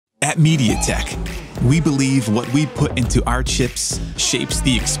At MediaTek, we believe what we put into our chips shapes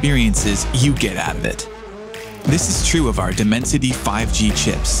the experiences you get out of it. This is true of our Dimensity 5G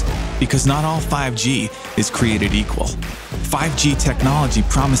chips, because not all 5G is created equal. 5G technology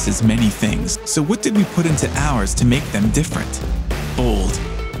promises many things, so what did we put into ours to make them different? Bold,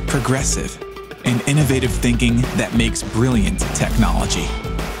 progressive, and innovative thinking that makes brilliant technology.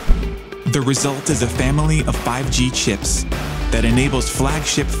 The result is a family of 5G chips that enables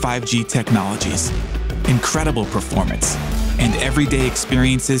flagship 5G technologies, incredible performance, and everyday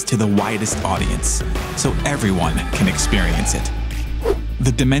experiences to the widest audience, so everyone can experience it.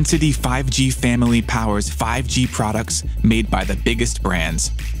 The Dimensity 5G family powers 5G products made by the biggest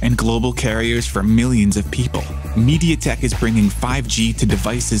brands and global carriers for millions of people. MediaTek is bringing 5G to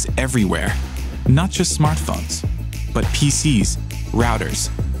devices everywhere, not just smartphones, but PCs, routers,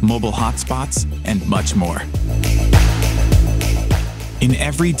 mobile hotspots, and much more. In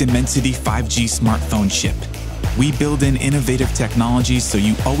every Dimensity 5G smartphone chip, we build in innovative technologies so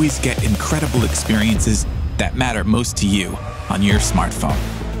you always get incredible experiences that matter most to you on your smartphone.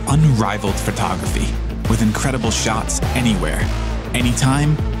 Unrivaled photography with incredible shots anywhere,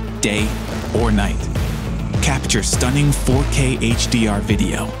 anytime, day or night. Capture stunning 4K HDR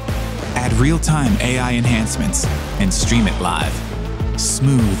video. Add real-time AI enhancements and stream it live.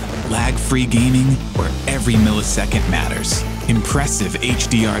 Smooth, lag-free gaming where every millisecond matters. Impressive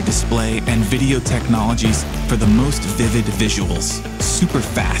HDR display and video technologies for the most vivid visuals. Super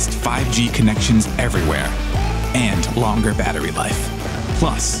fast 5G connections everywhere. And longer battery life.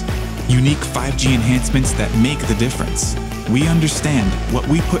 Plus, unique 5G enhancements that make the difference. We understand what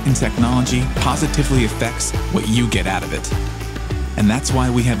we put in technology positively affects what you get out of it. And that's why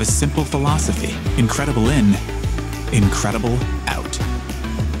we have a simple philosophy: incredible in, incredible out.